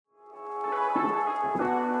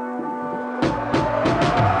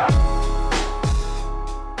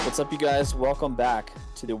What's up, you guys? Welcome back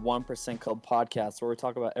to the 1% Club podcast, where we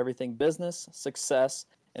talk about everything business, success,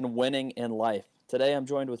 and winning in life. Today, I'm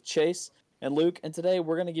joined with Chase and Luke, and today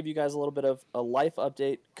we're going to give you guys a little bit of a life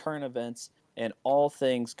update, current events, and all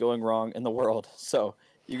things going wrong in the world. So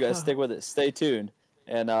you guys stick with it, stay tuned,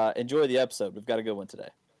 and enjoy the episode. We've got a good one today.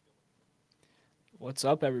 What's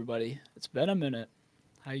up, everybody? It's been a minute.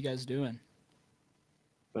 How you guys doing?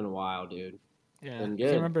 Been a while, dude. Yeah, Been I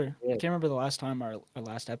good. can't remember the last time our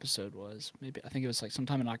last episode was. Maybe I think it was like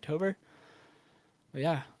sometime in October. But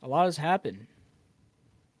yeah, a lot has happened.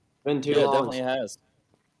 Been too Yeah, it long. definitely has.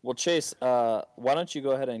 Well, Chase, why don't you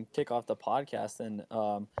go ahead and kick off the podcast, and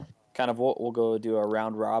kind of we'll go do a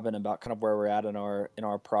round robin about kind of where we're at in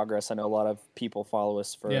our progress. I know a lot of people follow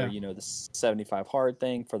us for the 75 hard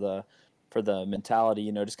thing, for the mentality.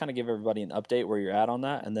 Just kind of give everybody an update where you're at on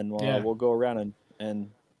that, and then we'll go around and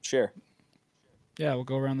share. Yeah, we'll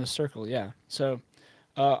go around the circle. Yeah. So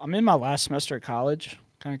I'm in my last semester of college.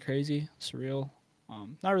 Kind of crazy, surreal.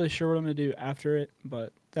 Not really sure what I'm going to do after it,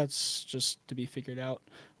 but that's just to be figured out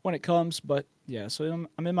when it comes. But yeah, so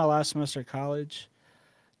I'm in my last semester of college,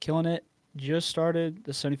 killing it. Just started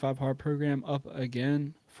the 75 hard program up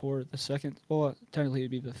again for the second. Well, technically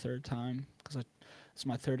it'd be the third time because it's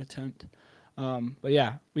my third attempt. But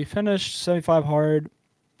yeah, we finished 75 hard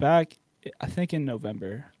back, I think in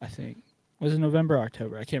November. Was it November or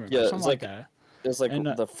October? I can't remember. Yeah, Something like that. It was like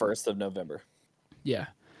the 1st of November. Yeah.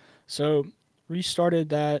 So restarted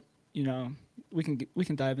that. We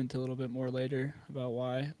can dive into a little bit more later about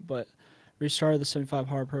why. But restarted the 75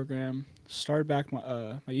 hard program. Started back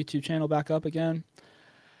my YouTube channel back up again.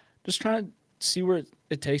 Just trying to see where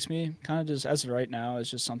it takes me. Kind of just as of right now, it's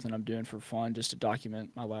just something I'm doing for fun, just to document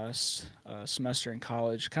my last semester in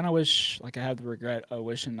college. Kind of wish I had the regret of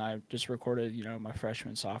wishing I just recorded my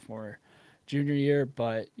freshman, sophomore, junior year,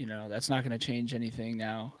 but that's not going to change anything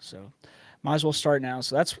now, so might as well start now.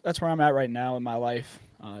 So that's where I'm at right now in my life,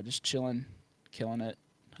 just chilling, killing it.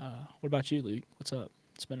 What about you, Luke? What's up?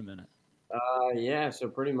 It's been a minute. Yeah, so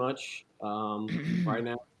pretty much right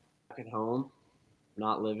now back at home,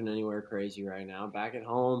 not living anywhere crazy right now, back at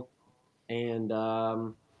home, and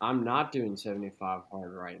I'm not doing 75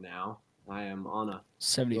 hard right now. I am on a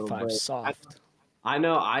 75 soft. I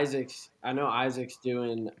know Isaac's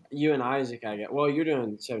doing, you and Isaac, I get. Well, you're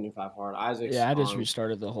doing 75 hard. Isaac's I just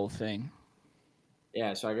restarted the whole thing.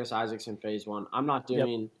 Yeah, so I guess Isaac's in phase 1. I'm not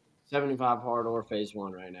doing 75 hard or phase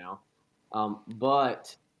 1 right now.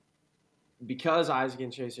 But because Isaac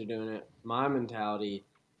and Chase are doing it, my mentality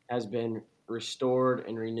has been restored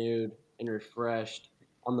and renewed and refreshed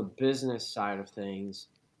on the business side of things.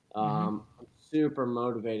 I'm super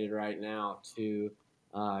motivated right now to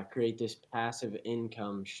create this passive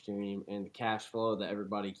income stream and the cash flow that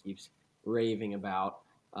everybody keeps raving about.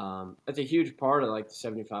 That's a huge part of the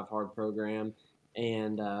 75 hard program,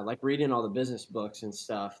 and reading all the business books and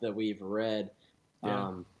stuff that we've read.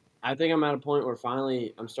 I think I'm at a point where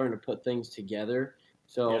finally I'm starting to put things together.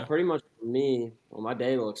 So pretty much for me, what my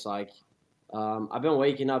day looks like, I've been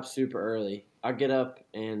waking up super early. I get up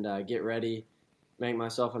and get ready, make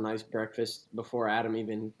myself a nice breakfast before Adam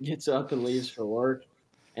even gets up and leaves for work.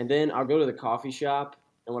 And then I'll go to the coffee shop,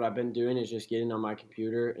 and what I've been doing is just getting on my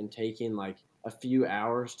computer and taking a few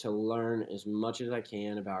hours to learn as much as I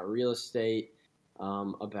can about real estate,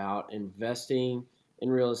 about investing in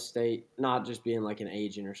real estate, not just being an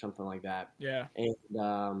agent or something like that. Yeah.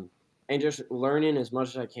 And just learning as much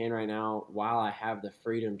as I can right now while I have the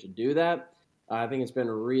freedom to do that. I think it's been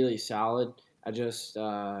really solid. I just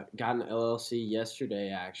got an LLC yesterday,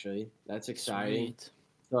 actually. That's exciting. Sweet.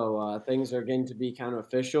 So things are getting to be kind of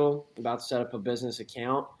official. About to set up a business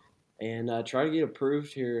account and try to get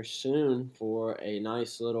approved here soon for a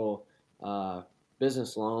nice little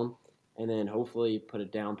business loan, and then hopefully put a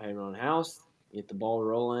down payment on a house, get the ball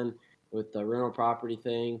rolling with the rental property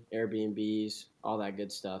thing, Airbnbs, all that good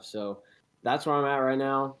stuff. So that's where I'm at right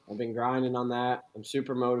now. I've been grinding on that. I'm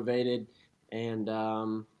super motivated, and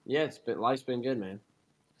life's been good, man.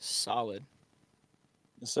 Solid.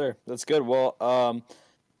 Yes, sir. That's good. Well,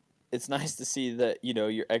 it's nice to see that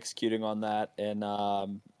you're executing on that,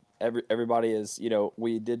 and everybody is.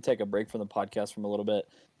 We did take a break from the podcast from a little bit,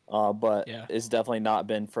 but it's definitely not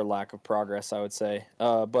been for lack of progress, I would say.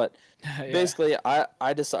 But basically,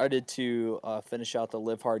 I decided to finish out the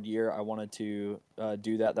Live Hard year. I wanted to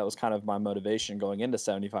do that. That was kind of my motivation going into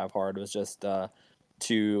 75 Hard, was just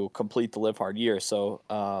to complete the Live Hard year. So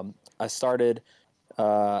I started.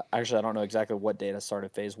 Actually, I don't know exactly what date I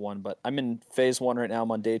started phase 1, but I'm in phase 1 right now. I'm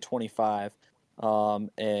on day 25.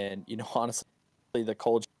 And honestly, the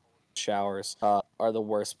cold showers are the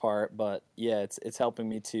worst part. But yeah, it's helping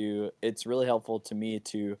me to. It's really helpful to me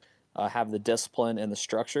to have the discipline and the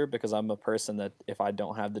structure, because I'm a person that if I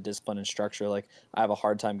don't have the discipline and structure, like I have a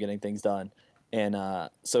hard time getting things done. And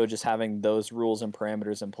so just having those rules and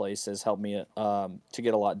parameters in place has helped me to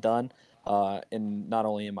get a lot done, in not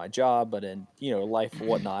only in my job but in life,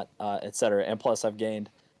 whatnot, etc. And plus, I've gained.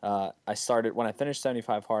 I started when I finished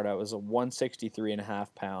 75 hard. I was a 163 and a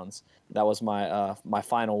half pounds. That was my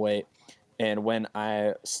final weight. And when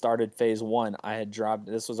I started phase one, I had dropped.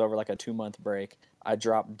 This was over like a 2 month break. I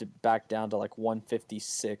dropped back down to like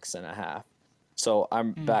 156 and a half. So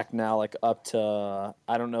I'm back now, like up to,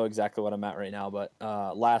 I don't know exactly what I'm at right now, but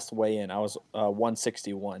last weigh in I was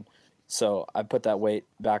 161. So I put that weight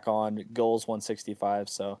back on. Goals 165.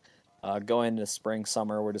 So going into spring,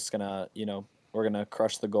 summer, we're just gonna we're gonna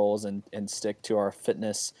crush the goals and stick to our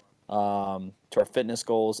fitness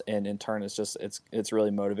goals, and in turn, it's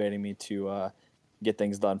really motivating me to get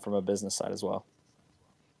things done from a business side as well.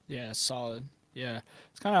 Yeah, solid. Yeah,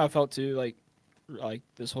 it's kind of how I felt too. Like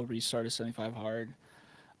this whole restart of 75 hard.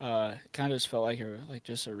 Kind of just felt like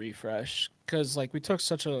just a refresh, because like we took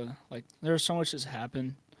such a like there was so much that's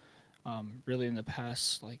happened, really in the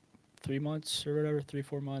past like 3 months or whatever, 3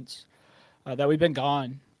 4 months, that we've been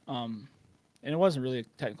gone. And it wasn't really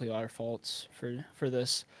technically our faults for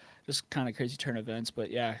this, just kind of crazy turn events. But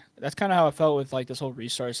yeah, that's kind of how I felt with like this whole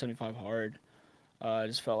restart 75 hard. I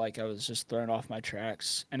just felt like I was just thrown off my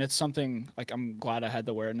tracks, and it's something like I'm glad I had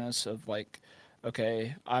the awareness of like,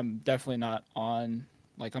 okay, I'm definitely not on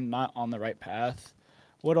I'm not on the right path.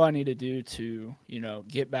 What do I need to do to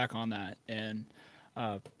get back on that? And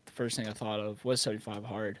the first thing I thought of was 75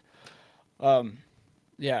 hard. Um,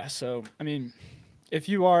 yeah, so I mean, if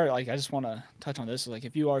you are like, I just want to touch on this. Like,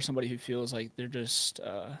 if you are somebody who feels like they're just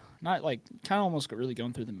not like kind of almost really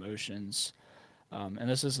going through the motions, and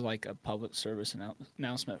this is like a public service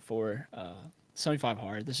announcement for 75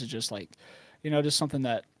 hard. This is just like, just something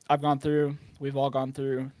that I've gone through. We've all gone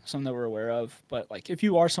through, something that we're aware of. But like, if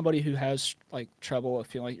you are somebody who has like trouble of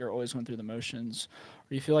feeling like you're always going through the motions,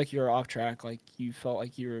 or you feel like you're off track, like you felt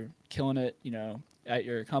like you were killing it, at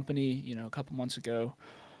your company, a couple months ago,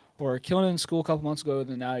 or killing it in school a couple months ago,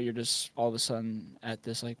 then now you're just all of a sudden at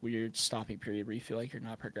this like weird stopping period where you feel like you're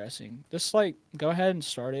not progressing. Just like go ahead and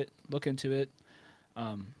start it, look into it.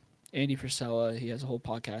 Um, Andy Frisella, he has a whole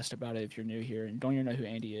podcast about it. If you're new here and don't even know who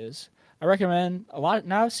Andy is, I recommend a lot.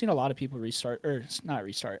 Now I've seen a lot of people restart, or not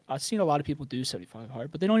restart. I've seen a lot of people do 75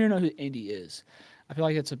 hard, but they don't even know who Andy is. I feel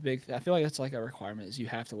like it's a big. I feel like it's like a requirement is you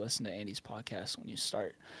have to listen to Andy's podcast when you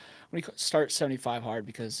start 75 hard,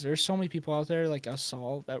 because there's so many people out there like I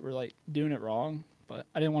saw that were like doing it wrong, but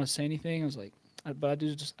I didn't want to say anything. I was like, but I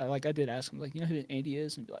did ask him, like, who Andy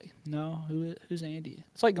is, and be like, no, who's Andy?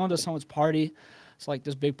 It's like going to someone's party. It's like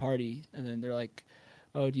this big party, and then they're like,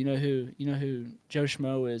 oh, do you know who Joe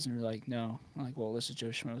Schmo is? And we're like, no. I'm like, well, this is Joe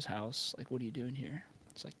Schmo's house. Like, what are you doing here?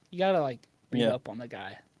 It's like you gotta like read up on the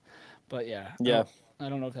guy. But yeah, I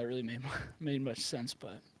don't know if that really made much sense,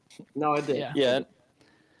 but no, it did.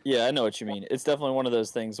 Yeah, I know what you mean. It's definitely one of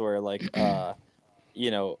those things where like I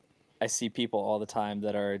see people all the time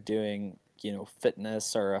that are doing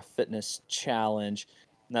fitness or a fitness challenge.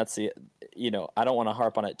 And that's I don't want to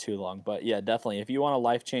harp on it too long, but yeah, definitely. If you want a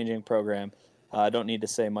life-changing program, I don't need to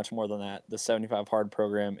say much more than that. The 75 hard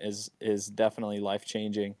program is definitely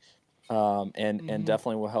life-changing, and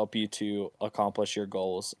definitely will help you to accomplish your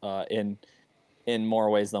goals in more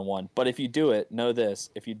ways than one. But if you do it, know this: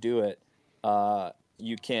 if you do it,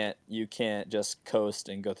 you can't just coast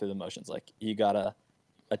and go through the motions. Like, you gotta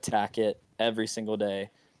attack it every single day,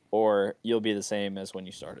 or you'll be the same as when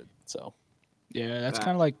you started. So. Yeah, that's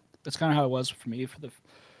kind of how it was for me for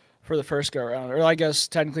the first go around, or I guess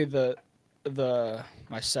technically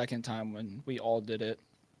my second time when we all did it.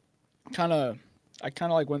 I kind of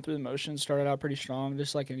like went through the motions, started out pretty strong,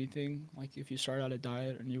 just like anything. Like if you start out a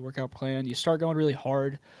diet or new workout plan, you start going really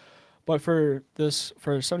hard. But for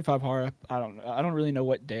 75 hard, I don't really know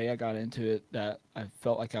what day I got into it that I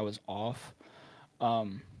felt like I was off.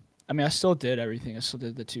 I mean, I still did everything. I still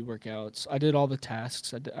did the 2 workouts. I did all the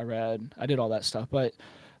tasks. I read. I did all that stuff. But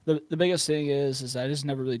the biggest thing is I just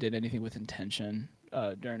never really did anything with intention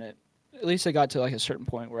during it. At least I got to like a certain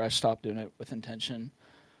point where I stopped doing it with intention.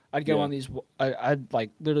 I'd go on these. I'd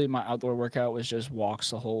like literally my outdoor workout was just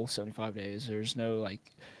walks the whole 75 days. There's no like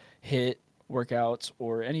hit workouts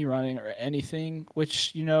or any running or anything,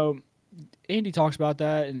 which Andy talks about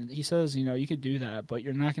that, and he says, you could do that, but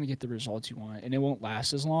you're not going to get the results you want, and it won't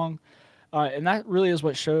last as long. And that really is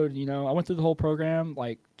what showed, I went through the whole program,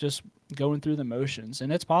 like just going through the motions,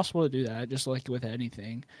 and it's possible to do that, just like with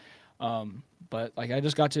anything. But like I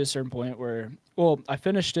just got to a certain point where, well, I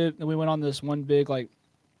finished it, and we went on this one big like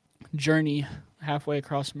journey halfway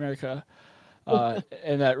across America,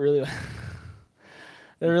 and that really,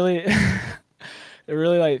 it really, it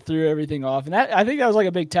really like threw everything off. And that I think that was like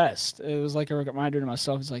a big test. It was like a reminder to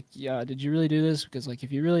myself. It's like, yeah, did you really do this? Because like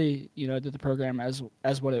if you really, did the program as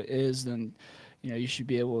what it is, then, you should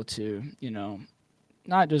be able to,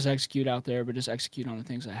 not just execute out there, but just execute on the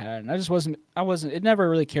things I had. And I wasn't. It never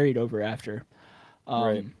really carried over after.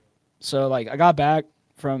 Right. So like I got back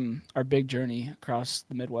from our big journey across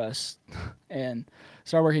the Midwest and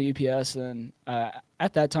started working at UPS. And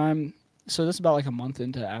at that time, so this is about like a month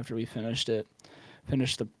into after we finished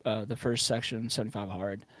the first section, 75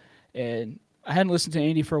 hard, and I hadn't listened to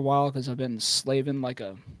Andy for a while because I've been slaving like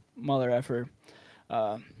a mother effer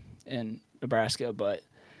in Nebraska. But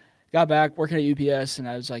got back working at UPS, and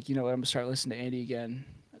I was like, you know what, I'm gonna start listening to Andy again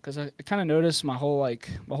because I kind of noticed my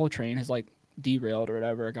whole train has like derailed or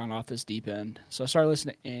whatever, gone off this deep end. So I started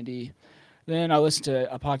listening to Andy. Then I listened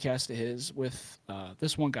to a podcast of his with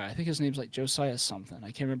this one guy. I think his name's like Josiah something.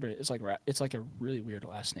 I can't remember. It's like a really weird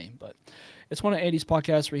last name, but it's one of Andy's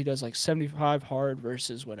podcasts where he does like 75 hard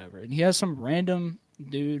versus whatever, and he has some random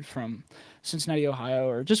dude from Cincinnati, Ohio,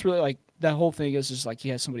 or just really like that whole thing is just like he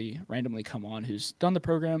has somebody randomly come on who's done the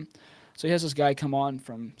program. So he has this guy come on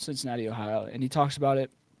from Cincinnati, Ohio, and he talks about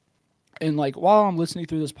it. And like while I'm listening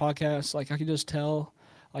through this podcast, like I can just tell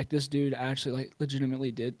like this dude actually like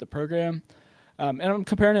legitimately did the program. And I'm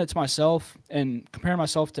comparing it to myself and comparing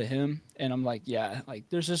myself to him, and I'm like, yeah, like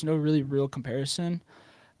there's just no really real comparison.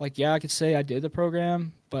 Like, yeah, I could say I did the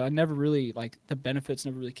program, but I never really like the benefits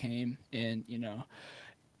never really came. And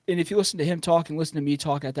and if you listen to him talk and listen to me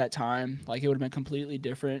talk at that time, like it would have been completely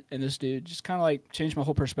different. And this dude just kind of like changed my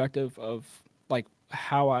whole perspective of like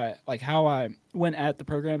how I went at the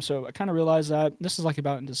program. So I kind of realized that this is like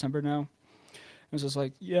about in December now. It was just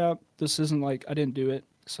like, yeah, this isn't like I didn't do it.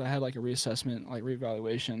 So I had like a reassessment, like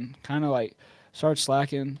reevaluation, kind of like started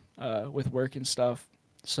slacking with work and stuff.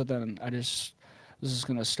 So then I just was just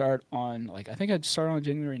gonna start on like I think I'd start on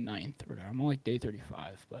January 9th or whatever. I'm on like day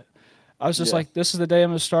 35, but I was just Yeah. like, this is the day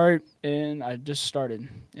I'm gonna start, and I just started,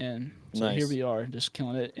 and so here Nice. we are, just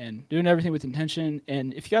killing it and doing everything with intention.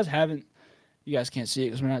 And if you guys haven't, you guys can't see it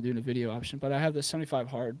because we're not doing a video option, but I have the 75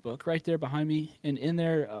 hard book right there behind me, and in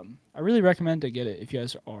there, I really recommend to get it if you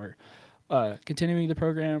guys are continuing the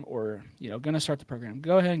program or gonna start the program.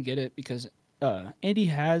 Go ahead and get it because Andy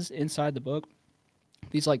has inside the book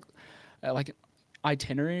these like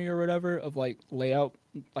itinerary or whatever of like layout,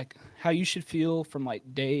 like how you should feel from like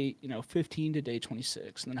day 15 to day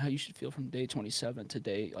 26, and then how you should feel from day 27 to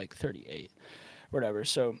day like 38, whatever.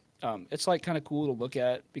 So it's like kind of cool to look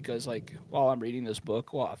at because like while I'm reading this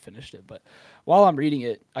book, well I finished it, but while I'm reading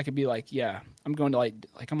it, I could be like, yeah, I'm going to like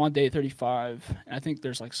I'm on day 35, and I think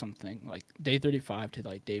there's like something like day 35 to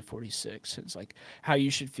like day 46. It's like how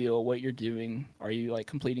you should feel, what you're doing, are you like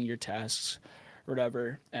completing your tasks, or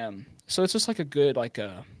whatever. So it's just like a good like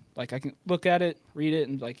I can look at it, read it,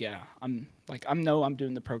 and like yeah, I'm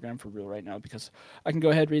doing the program for real right now because I can go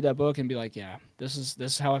ahead read that book and be like, yeah, this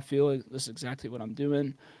is how I feel. This is exactly what I'm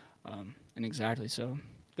doing, and exactly. So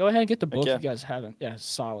go ahead and get the book Okay. if you guys haven't. Yeah, it's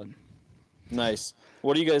solid, Nice.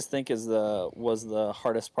 What do you guys think was the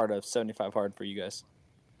hardest part of 75 hard for you guys?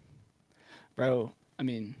 bro. I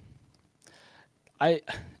mean, I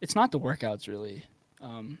it's not the workouts really.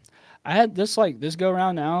 I had this go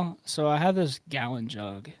around now, so I have this gallon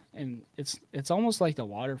jug, and it's almost like the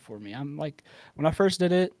water for me. I'm like when I first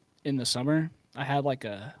did it in the summer, I had like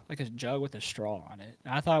a jug with a straw on it.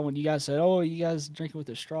 And I thought when you guys said, "Oh, you guys drink it with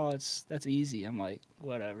a straw," that's easy. I'm like,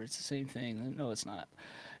 whatever, it's the same thing. No, it's not.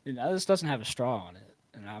 And this doesn't have a straw on it,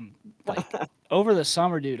 and I'm like, over the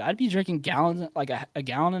summer, dude, I'd be drinking gallons like a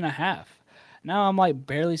gallon and a half. Now I'm like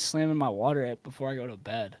barely slamming my water at before I go to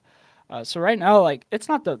bed. So right now, like it's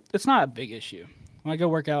not a big issue. When I go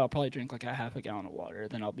work out, I'll probably drink like a half a gallon of water.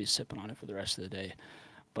 Then I'll be sipping on it for the rest of the day.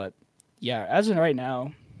 But yeah, as in right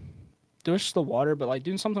now, there's the water. But like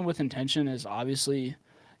doing something with intention is obviously,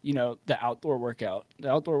 the outdoor workout.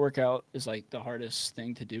 The outdoor workout is like the hardest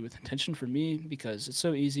thing to do with intention for me because it's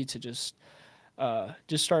so easy to just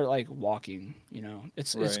start like walking.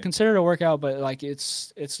 It's Right. considered a workout, but like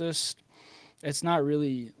it's just it's not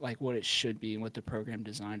really like what it should be and what the program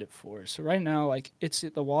designed it for. So right now, like it's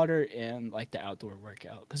the water and like the outdoor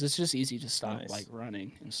workout because it's just easy to stop like Nice.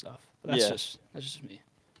 running and stuff. But Yeah, that's just me.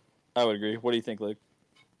 I would agree. What do you think, Luke?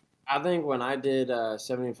 I think when I did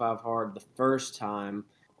 75 hard the first time,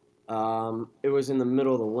 it was in the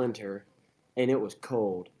middle of the winter, and it was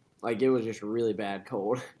cold. Like it was just really bad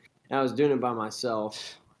cold. And I was doing it by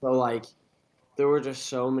myself. So like there were just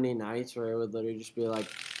so many nights where it would literally just be like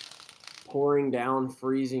pouring down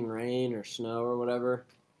freezing rain or snow or whatever,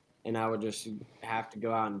 and I would just have to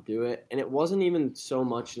go out and do it. And it wasn't even so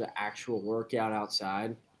much the actual workout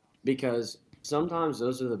outside, because sometimes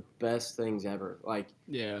those are the best things ever. Like,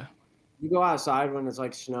 Yeah. you go outside when it's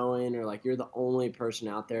like snowing or like you're the only person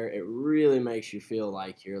out there, it really makes you feel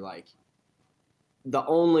like you're like the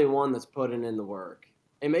only one that's putting in the work.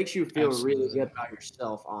 It makes you feel really Absolutely. good about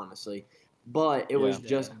yourself, honestly. But it Yeah. was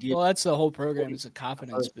just Well, that's the whole program. It's a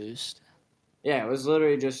confidence boost. yeah, it was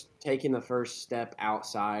literally just taking the first step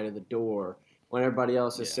outside of the door when everybody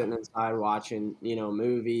else is Yeah. sitting inside watching,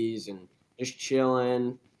 movies and just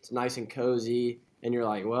chilling. It's nice and cozy, and you're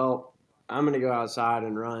like, well, I'm gonna go outside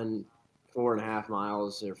and run 4.5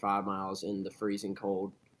 miles or 5 miles in the freezing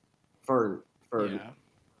cold for Yeah.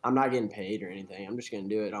 I'm not getting paid or anything. I'm just gonna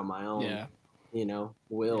do it on my own, Yeah.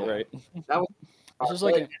 will. Yeah. Right. That was It's hard.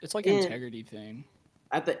 just But it's like an then integrity thing.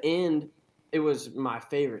 at the end, it was my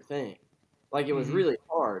favorite thing. Like, it was Mm-hmm. really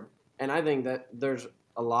hard, and I think that there's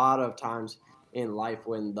a lot of times in life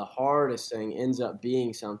when the hardest thing ends up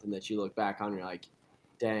being something that you look back on and you're like,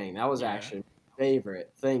 dang, that was Yeah. actually my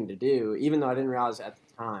favorite thing to do, even though I didn't realize it at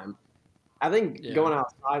the time. I think Yeah. going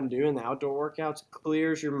outside and doing the outdoor workouts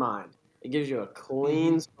clears your mind. It gives you a Mm-hmm.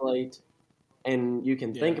 clean slate, and you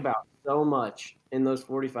can think Yeah. about so much in those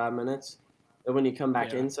 45 minutes that when you come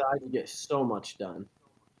back Yeah. inside, you get so much done.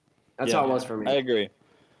 That's how Yeah, it was Yeah. for I me. agree.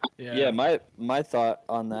 Yeah, Yeah. my thought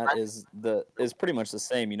on that is pretty much the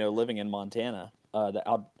same. Living in Montana, the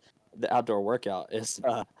outdoor workout is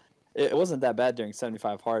it wasn't that bad during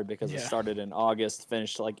 75 hard because it Yeah. started in August,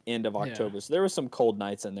 finished like end of Yeah. October. So there were some cold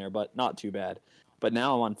nights in there, but not too bad. But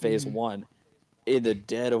now I'm on phase Mm-hmm. 1 in the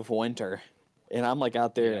dead of winter, and I'm like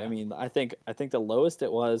out there. I Yeah. mean, I think the lowest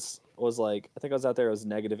it was like I think I was out there, it was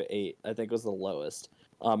 -8. I think was the lowest.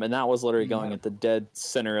 And that was literally going Mm. at the dead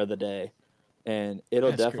center of the day, and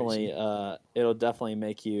That's crazy. it'll definitely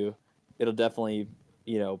make you it'll definitely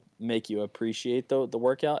make you appreciate the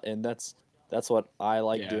workout, and that's what I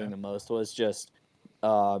like Yeah. doing the most, was just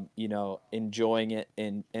enjoying it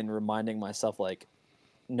and reminding myself like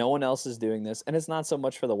no one else is doing this, and it's not so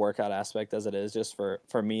much for the workout aspect as it is just for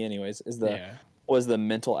me anyways, Yeah. was the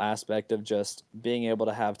mental aspect of just being able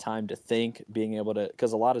to have time to think, being able to,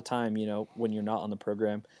 because a lot of time when you're not on the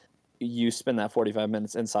program, you spend that 45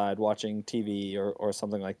 minutes inside watching TV or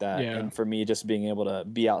something like that. Yeah. And for me, just being able to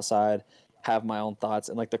be outside, have my own thoughts,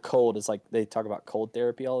 and like the cold is like they talk about cold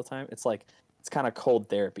therapy all the time. It's like it's kind of cold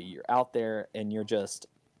therapy. You're out there and you're just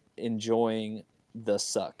enjoying the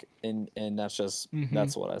suck, and Mm-hmm.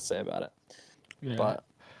 that's what I say about it. Yeah. But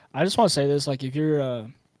I just want to say this, like, if you're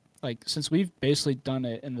like, since we've basically done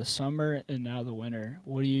it in the summer and now the winter,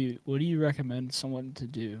 what do you recommend someone to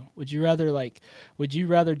do? Would you rather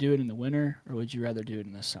do it in the winter, or would you rather do it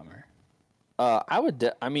in the summer?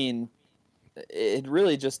 I mean, it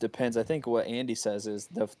really just depends. I think what Andy says is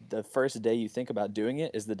the first day you think about doing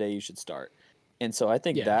it is the day you should start. And so I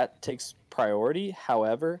think Yeah. that takes priority.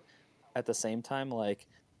 However, at the same time, like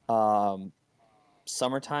um,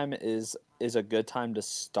 summertime is a good time to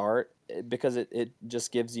start, because it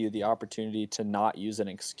just gives you the opportunity to not use an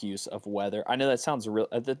excuse of weather. I know that sounds real.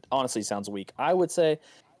 That honestly sounds weak. I would say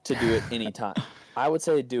to do it anytime. I would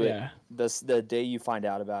say do it Yeah. the day you find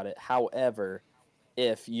out about it. However,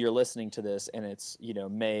 if you're listening to this and it's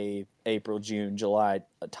May, April, June, July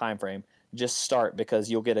time frame, just start, because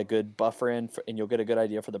you'll get a good buffer in and you'll get a good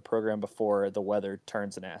idea for the program before the weather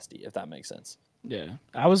turns nasty, if that makes sense. Yeah.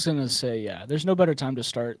 I was gonna say, yeah, there's no better time to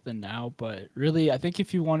start than now, but really I think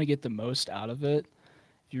if you want to get the most out of it,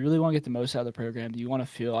 if you really want to get the most out of the program, do you want to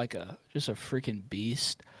feel like a just a freaking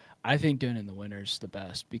beast? I think doing it in the winter is the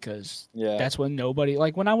best, because Yeah. that's when nobody,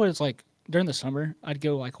 like, when I was like during the summer, I'd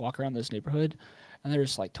go like walk around this neighborhood, and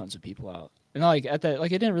there's like tons of people out. And like at that,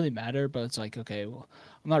 like, it didn't really matter, but it's like, okay, well,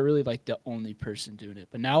 I'm not really like the only person doing it.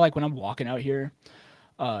 But now, like, when I'm walking out here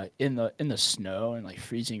in the snow and like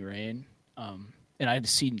freezing rain, and I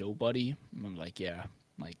see nobody, I'm like, yeah,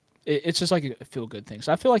 like, it's just like a feel good thing.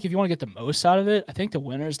 So I feel like if you want to get the most out of it, I think the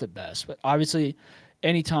winter is the best. But obviously,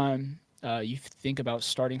 anytime you think about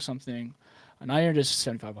starting something, not even just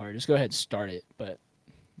 75 hard, just go ahead and start it. But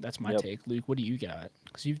that's my Yep. take. Luke, what do you got?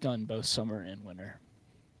 Because you've done both summer and winter.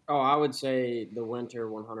 Oh, I would say the winter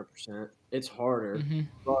 100%. It's harder, Mm-hmm.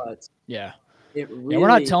 but Yeah. it Yeah, we're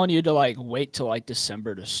not really telling you to like wait till like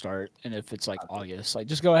December to start, and if it's like August, like,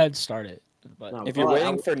 just go ahead and start it. But no, If you're but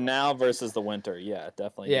waiting for now versus the winter, yeah,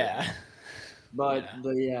 definitely do it yeah, now.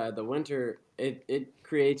 but yeah, the winter it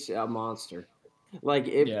creates a monster. Like,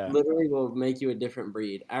 it yeah, literally will make you a different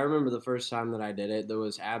breed. I remember the first time that I did it, there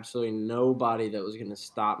was absolutely nobody that was going to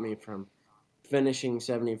stop me from finishing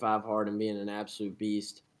 75 hard and being an absolute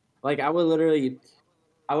beast. Like I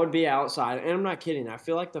would be outside, and I'm not kidding. I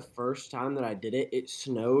feel like the first time that I did it, it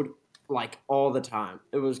snowed like all the time.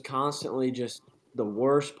 It was constantly just the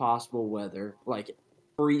worst possible weather, like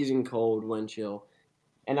freezing cold, wind chill.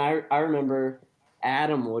 And I remember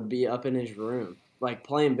Adam would be up in his room, like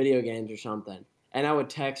playing video games or something. And I would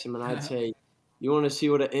text him and I'd say, "You want to see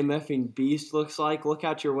what an MFing beast looks like? Look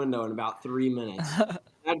out your window in about 3 minutes."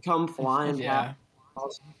 I'd come flying past.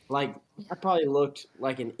 Yeah. Like, I probably looked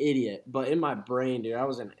like an idiot, but in my brain, dude, I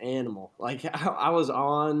was an animal. Like, I was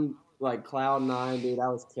on, like, cloud nine, dude. I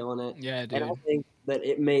was killing it. Yeah, And I dude. think that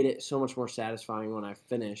it made it so much more satisfying when I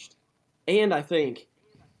finished. And I think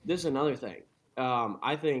this is another thing.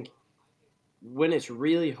 I think when it's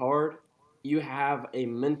really hard, you have a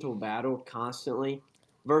mental battle constantly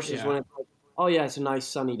versus when Yeah. it's like, oh yeah, it's a nice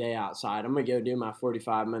sunny day outside. I'm gonna go do my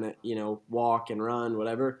 45-minute, walk and run,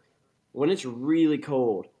 whatever. When it's really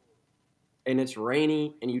cold and it's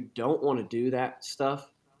rainy and you don't want to do that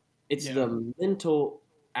stuff, it's Yeah. the mental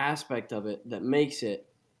aspect of it that makes it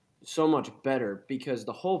so much better because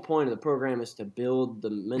the whole point of the program is to build the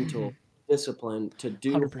mental discipline to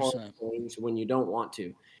do hard 100%. things when you don't want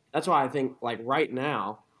to. That's why I think, like, right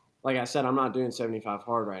now, like I said, I'm not doing 75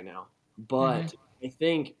 hard right now, Hmm. but I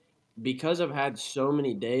think because I've had so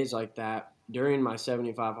many days like that during my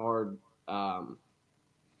 75 hard,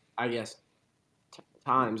 I guess,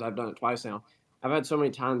 times, I've done it twice now. I've had so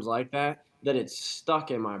many times like that that it's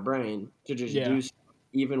stuck in my brain to just Yeah. do stuff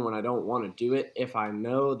even when I don't want to do it if I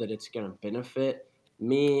know that it's going to benefit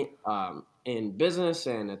me in business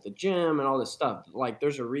and at the gym and all this stuff. Like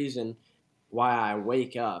there's a reason why I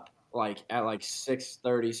wake up like at like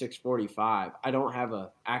 6:30, 6:45. I don't have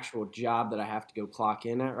a actual job that I have to go clock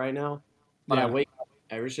in at right now, but I Yeah. wake up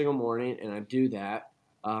every single morning and I do that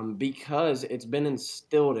because it's been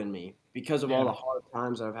instilled in me because of all Yeah. the hard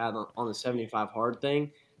times I've had on the 75 hard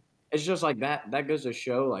thing. It's just like that. That goes to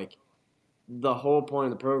show like the whole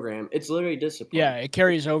point of the program. It's literally discipline. Yeah. It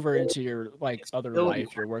carries over into your like It's other building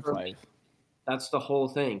life, your work micro. life. That's the whole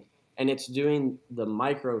thing. And it's doing the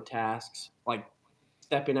micro tasks like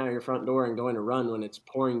stepping out of your front door and going to run when it's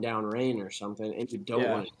pouring down rain or something and you don't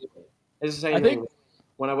Yeah. want to do it. It's the I same think. thing.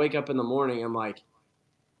 When I wake up in the morning, I'm like,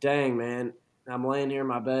 dang, man, I'm laying here in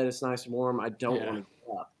my bed. It's nice and warm. I don't want Yeah. to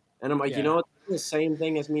get up. And I'm like, you Yeah. know what? It's the same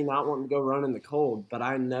thing as me not wanting to go run in the cold. But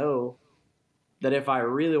I know that if I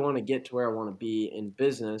really want to get to where I want to be in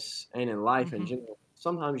business and in life in Hmm. general,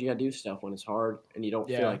 sometimes you got to do stuff when it's hard and you don't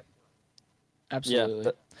feel Yeah. like Yeah,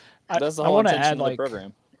 Absolutely. that's the I whole want to intention add of the like.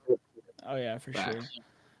 program. Oh yeah, for sure. facts.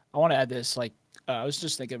 I want to add this. Like, I was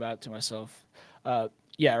just thinking about it to myself.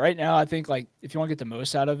 Yeah, right now I think like if you want to get the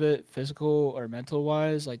most out of it, physical or mental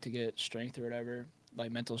wise, like to get strength or whatever,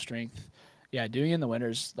 like mental strength. Yeah, doing it in the winter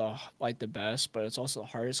is the best, but it's also the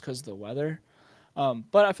hardest because of the weather.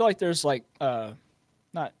 But I feel like there's like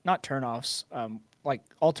not turnoffs, like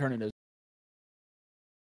alternatives.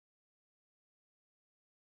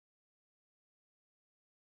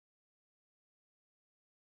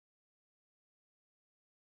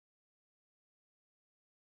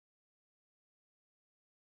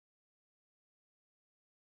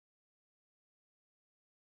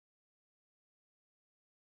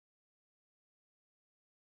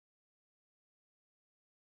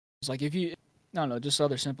 Like if you, I don't know, just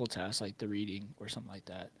other simple tasks like the reading or something like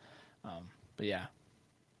that. But yeah,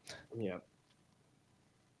 Yeah.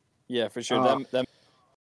 Yeah, for sure. Uh, That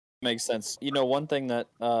makes sense. You know, one thing that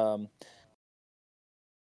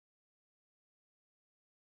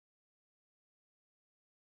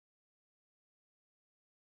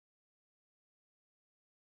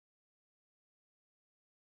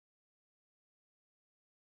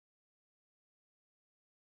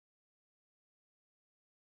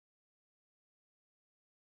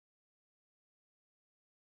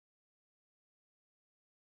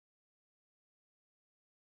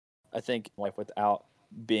I think life without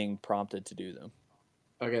being prompted to do them.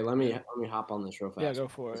 okay, let me yeah, let me hop on this real yeah. fast Go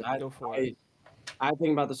for because it. I, Go for it. I I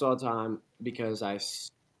think about this all the time because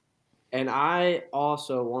and I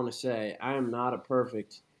also want to say I am not a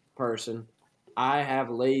perfect person. I have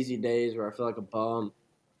lazy days where I feel like a bum.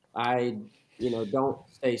 I, don't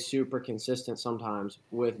stay super consistent sometimes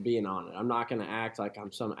with being on it. I'm not going to act like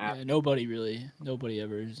I'm some Yeah, absolute nobody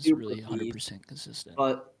ever is super really beast. 100% consistent.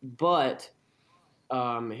 But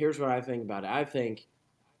here's what I think about it. I think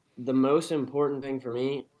the most important thing for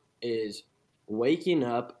me is waking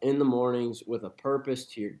up in the mornings with a purpose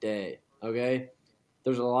to your day. Okay,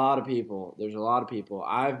 there's a lot of people. There's a lot of people.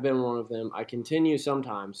 I've been one of them. I continue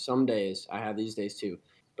sometimes, some days. I have these days too.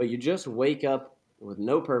 But you just wake up with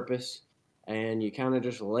no purpose and you kind of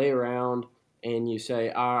just lay around and you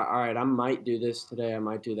say, all right, I might do this today, I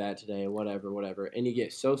might do that today, whatever, whatever, and you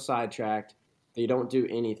get so sidetracked that you don't do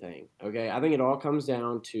anything. Okay, I think it all comes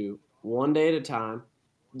down to one day at a time.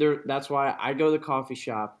 That's why I go to the coffee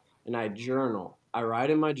shop and I journal. I write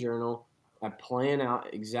in my journal. I plan out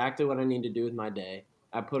exactly what I need to do with my day.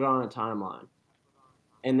 I put it on a timeline,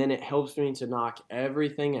 and then it helps me to knock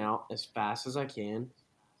everything out as fast as I can,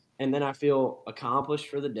 and then I feel accomplished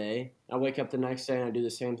for the day. I wake up the next day and I do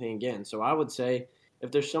the same thing again. So I would say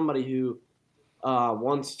if there's somebody who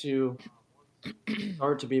wants to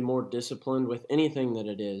start to be more disciplined with anything that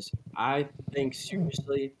it is, I think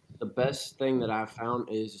seriously the best thing that I've found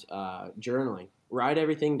is journaling. Write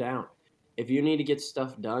everything down. If you need to get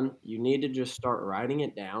stuff done, you need to just start writing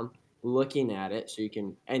it down, looking at it so you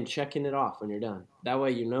can, and checking it off when you're done. That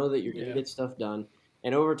way you know that you're going to Yeah. get stuff done.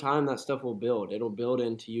 And over time, that stuff will build. It'll build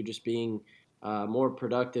into you just being more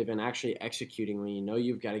productive and actually executing when you know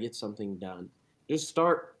you've got to get something done. Just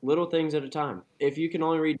start little things at a time. If you can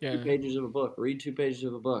only read two Yeah. pages of a book, read 2 pages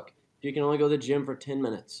of a book. If you can only go to the gym for 10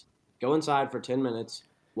 minutes, go inside for 10 minutes,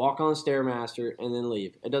 walk on the Stairmaster, and then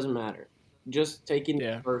leave. It doesn't matter. Just taking the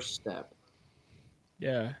Yeah. first step.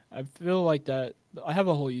 Yeah. I feel like that. I have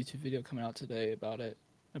a whole YouTube video coming out today about it,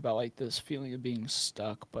 about like this feeling of being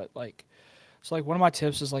stuck. But like, so like one of my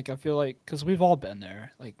tips is like I feel like because we've all been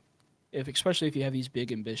there. Like, if especially if you have these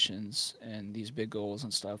big ambitions and these big goals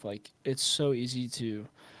and stuff, like it's so easy to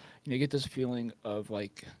get this feeling of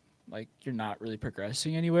like you're not really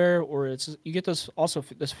progressing anywhere, or it's you get this also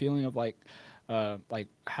this feeling of like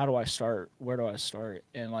how do I start, where do I start,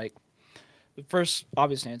 and like the first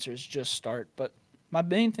obvious answer is just start. But my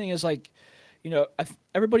main thing is like,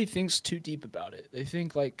 everybody thinks too deep about it. They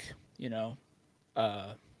think like,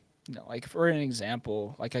 uh, like for an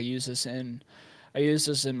example, like I use this in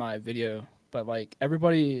my video, but like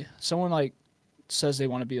someone like says they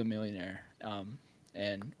want to be a millionaire,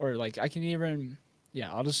 and or like I can even,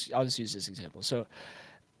 yeah, I'll just use this example. So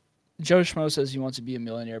Joe Schmo says he wants to be a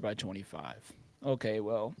millionaire by 25. Okay,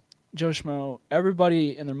 well, Joe Schmo,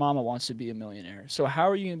 everybody and their mama wants to be a millionaire. So how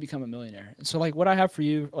are you going to become a millionaire? And so like what I have for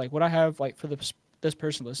you, like what I have like for this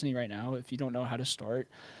person listening right now, if you don't know how to start,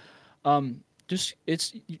 just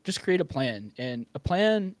create a plan. And a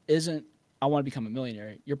plan isn't I want to become a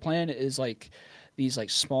millionaire. Your plan is like these like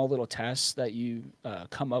small little tasks that you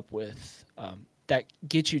come up with that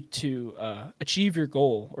get you to achieve your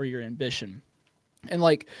goal or your ambition. And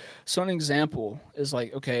like, so an example is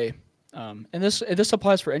like, okay, and this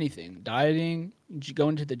applies for anything: dieting,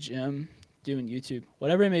 going to the gym, doing YouTube,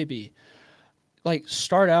 whatever it may be. Like,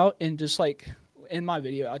 start out and just like in my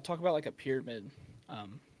video, I talk about like a pyramid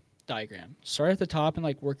um, diagram. Start at the top and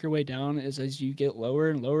like work your way down. As you get lower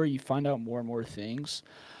and lower, you find out more and more things.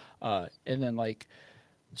 And then like,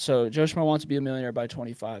 so Joe Schmo wants to be a millionaire by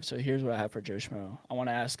 25. So here's what I have for Joe Schmo. I want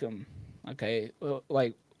to ask him, okay, well,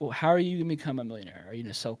 how are you going to become a millionaire? Are you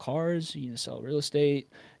going to sell cars? Are you going to sell real estate?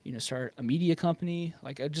 Are you going to start a media company?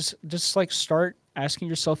 Like, I just like start asking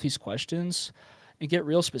yourself these questions and get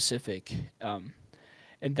real specific.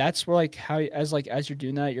 And that's where like as you're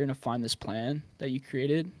doing that, you're going to find this plan that you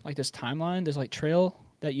created, like this timeline, this like trail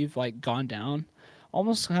that you've like gone down,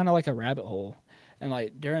 almost kind of like a rabbit hole. And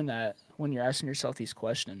like during that, when you're asking yourself these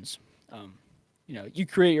questions, you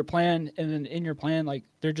create your plan, and then in your plan, like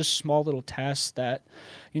they're just small little tasks that,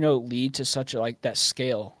 lead to such a like that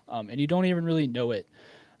scale, and you don't even really know it.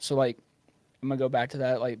 So like, I'm gonna go back to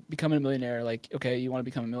that, like becoming a millionaire. Like, okay, you want to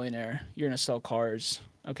become a millionaire, you're gonna sell cars.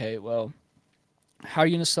 Okay, well, how are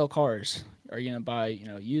you gonna sell cars? Are you gonna buy,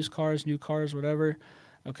 used cars, new cars, whatever?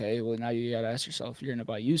 Okay, well now you gotta ask yourself, you're gonna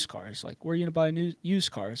buy used cars. Like, where are you gonna buy new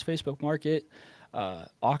used cars? Facebook Market,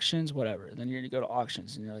 auctions, whatever. Then you're gonna go to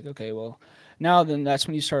auctions, and you're like, okay, well, now then that's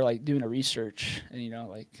when you start like doing a research, and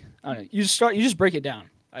like I don't know, you just break it down.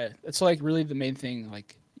 It's like really the main thing.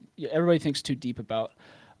 Like, everybody thinks too deep about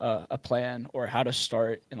a plan or how to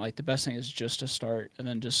start, and like the best thing is just to start, and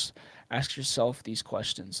then just ask yourself these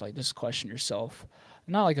questions. Like, just question yourself,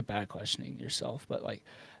 not like a bad questioning yourself, but like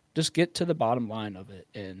just get to the bottom line of it.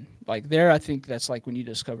 And like there, I think that's like when you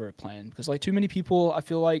discover a plan, because like too many people, I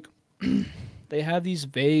feel like they have these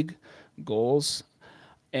vague goals,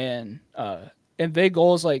 and vague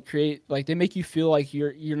goals like create like they make you feel like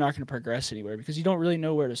you're not going to progress anywhere because you don't really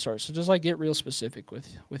know where to start. So just like get real specific with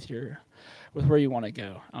where you want to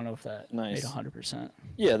go. I don't know if that made Nice. 100%.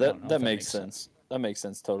 Yeah, I don't know if that that makes makes sense. sense. That makes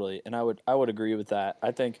sense totally, and I would agree with that.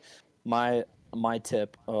 I think my my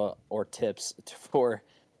tip or tips for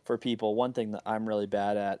for people, one thing that I'm really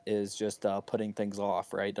bad at is just putting things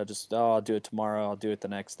off, right? I'll do it tomorrow, I'll do it the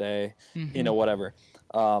next day, Mm-hmm. whatever.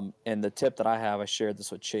 And the tip that I have, I shared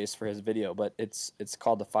this with Chase for his video, but it's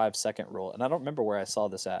called the 5 second rule. And I don't remember where I saw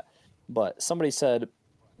this at, but somebody said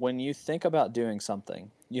when you think about doing something,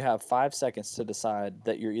 you have 5 seconds to decide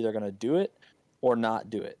that you're either going to do it or not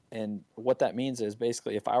do it. And what that means is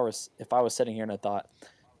basically if I was sitting here and I thought,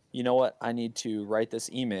 you know what, I need to write this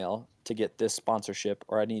email to get this sponsorship,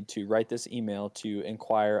 or I need to write this email to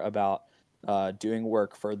inquire about doing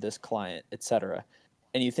work for this client, etc.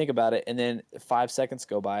 And you think about it, and then 5 seconds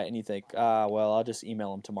go by, and you think, well, I'll just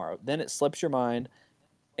email them tomorrow. Then it slips your mind,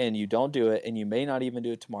 and you don't do it, and you may not even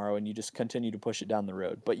do it tomorrow, and you just continue to push it down the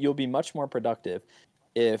road. But you'll be much more productive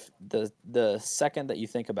if the second that you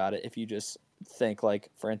think about it, if you just think, like,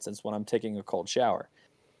 for instance, when I'm taking a cold shower,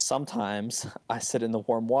 sometimes I sit in the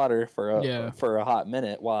warm water Yeah. for a hot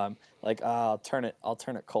minute while I'm like, I'll turn it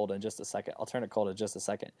cold in just a second. I'll turn it cold in just a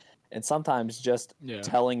second. And sometimes just Yeah.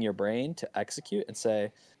 telling your brain to execute and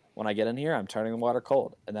say, when I get in here, I'm turning the water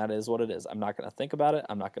cold, and that is what it is. I'm not going to think about it.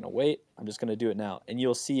 I'm not going to wait. I'm just going to do it now, and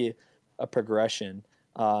you'll see a progression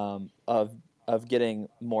of getting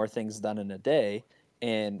more things done in a day.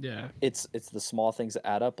 And Yeah. it's the small things that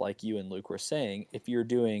add up, like you and Luke were saying. If you're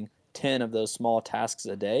doing 10 of those small tasks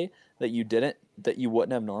a day that you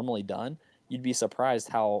wouldn't have normally done, you'd be surprised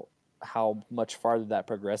how much farther that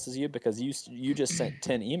progresses you, because you just sent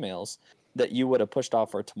 10 emails that you would have pushed off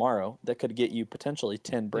for tomorrow that could get you potentially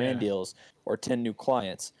 10 brand Yeah. deals or 10 new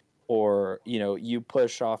clients. Or you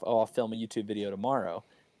push off, I'll film a YouTube video tomorrow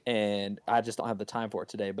and I just don't have the time for it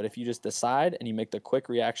today. But if you just decide and you make the quick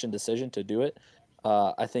reaction decision to do it,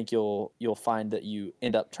 I think you'll find that you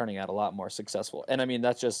end up turning out a lot more successful. And I mean,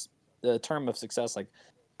 that's just the term of success. Like,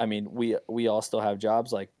 I mean, we all still have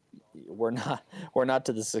jobs. Like, we're not we're not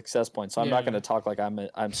to the success point. So I'm not Yeah. going to talk like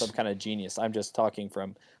I'm some kind of genius. I'm just talking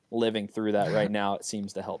from living through that right now. It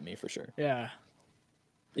seems to help me for sure. Yeah.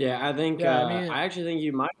 Yeah, I think Yeah. I mean, I actually think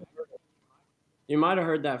you might have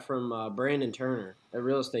heard that from Brandon Turner, a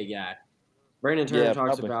real estate guy. Brandon Turner Yeah,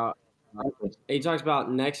 talks probably. about he talks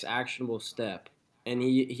about next actionable step, and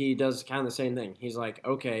he does kind of the same thing. He's like,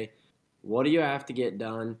 okay, what do you have to get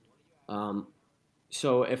done? Um,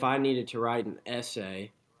 so if I needed to write an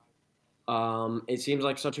essay, it seems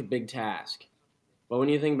like such a big task. But when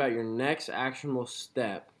you think about your next actionable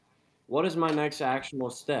step, what is my next actionable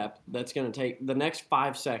step that's going to take the next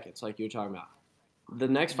 5 seconds, like you're talking about? The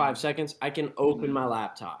next mm, 5 seconds, I can open my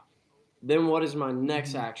laptop. Then what is my next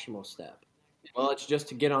mm-hmm. actionable step? Well, it's just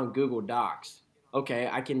to get on Google Docs. Okay,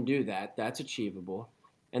 I can do that. That's achievable.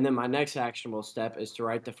 And then my next actionable step is to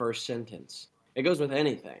write the first sentence. It goes with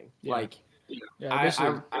anything. Yeah. Like Yeah. I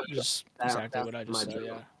Basically, just exactly that's what I just my said.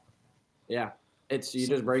 journal. Yeah. Yeah, it's you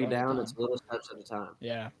just break it Simplify it down. down. It's little steps at a time.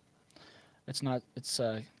 Yeah. It's not. It's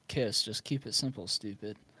kiss. Just keep it simple,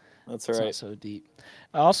 stupid. That's It's not right. so deep.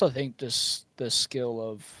 I also think just the skill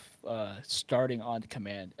of starting on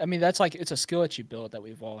command. I mean, that's like it's a skill that you build that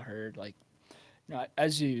we've all heard. Like,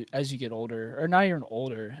 as you get older, or not even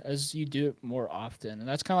older, as you do it more often, and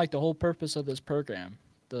that's kind of like the whole purpose of this program.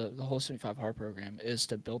 The whole 75 hard program is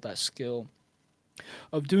to build that skill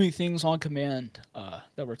of doing things on command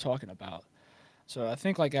that we're talking about. So I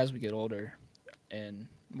think like as we get older and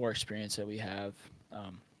more experience that we have,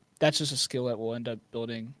 um, that's just a skill that we'll end up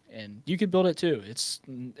building, and you can build it too. It's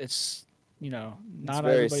It's not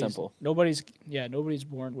very everybody's simple. nobody's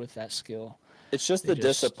born with that skill. It's just They the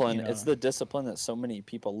just discipline. It's the discipline that so many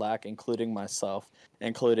people lack, including myself,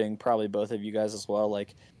 including probably both of you guys as well.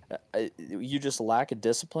 Like, you just lack a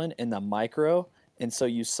discipline in the micro, and so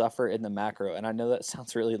you suffer in the macro. And I know that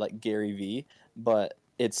sounds really like Gary V, but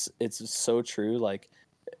it's so true. Like,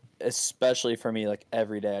 especially for me, like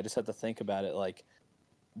every day, I just have to think about it. Like,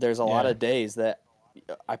 there's a lot yeah of days that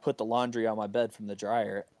I put the laundry on my bed from the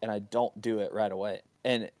dryer and I don't do it right away.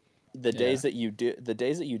 And yeah the days that you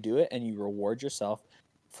do it and you reward yourself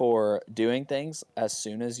for doing things as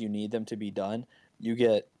soon as you need them to be done,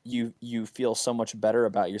 you feel so much better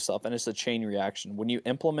about yourself, and it's a chain reaction. When you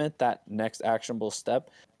implement that next actionable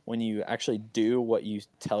step, when you actually do what you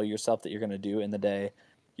tell yourself that you're going to do in the day,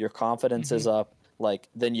 your confidence hmm is up. Like,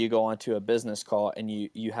 then you go onto a business call and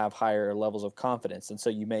you have higher levels of confidence, and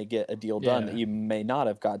so you may get a deal done that yeah you may not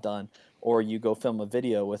have got done, or you go film a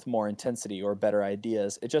video with more intensity or better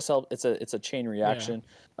ideas. It just helps. It's a chain yeah reaction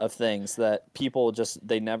of things that people just,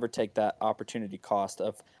 they never take that opportunity cost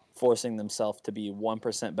of forcing themselves to be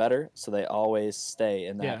 1% better, so they always stay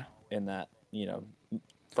yeah in that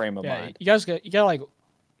frame of yeah. mind. You gotta like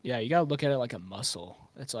you gotta look at it like a muscle.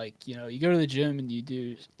 It's like you go to the gym and you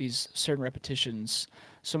do these certain repetitions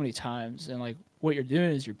so many times, and like what you're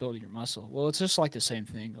doing is you're building your muscle. Well, it's just like the same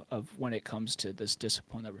thing of when it comes to this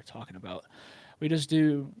discipline that we're talking about. We just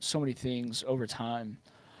do so many things over time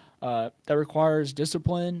that requires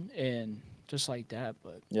discipline and just like that.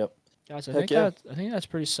 But Yep. guys, Heck yeah. I think that's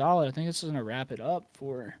pretty solid. I think this is gonna wrap it up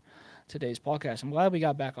for today's podcast. I'm glad we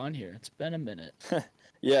got back on here. It's been a minute.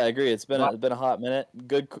 Yeah, I agree. It's been a hot minute.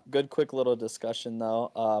 Good, quick little discussion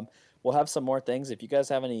though. We'll have some more things. If you guys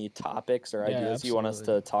have any topics or Yeah, ideas you want us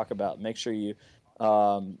absolutely. to talk about, make sure you,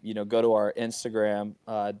 go to our Instagram.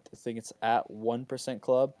 I think it's at 1%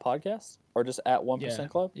 Club Podcast or just at 1%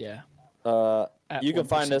 Club. Yeah. Uh, At you can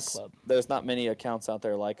find 1% us. Club. There's not many accounts out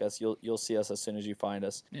there like us. You'll see us as soon as you find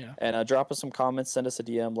us. Yeah. And drop us some comments. Send us a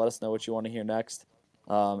DM. Let us know what you want to hear next.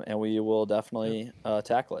 And we will definitely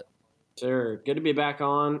tackle it. Sure. Good to be back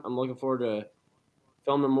on. I'm looking forward to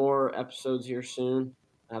filming more episodes here soon.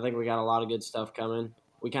 I think we got a lot of good stuff coming.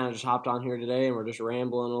 We kind of just hopped on here today and we're just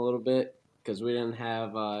rambling a little bit because we didn't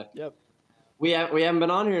have Yep. we haven't been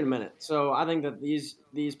on here in a minute. So I think that these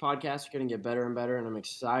podcasts are going to get better and better, and I'm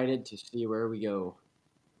excited to see where we go.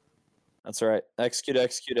 That's right. Execute. All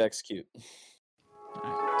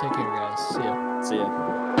right. Take care, guys. See ya. See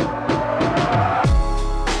ya.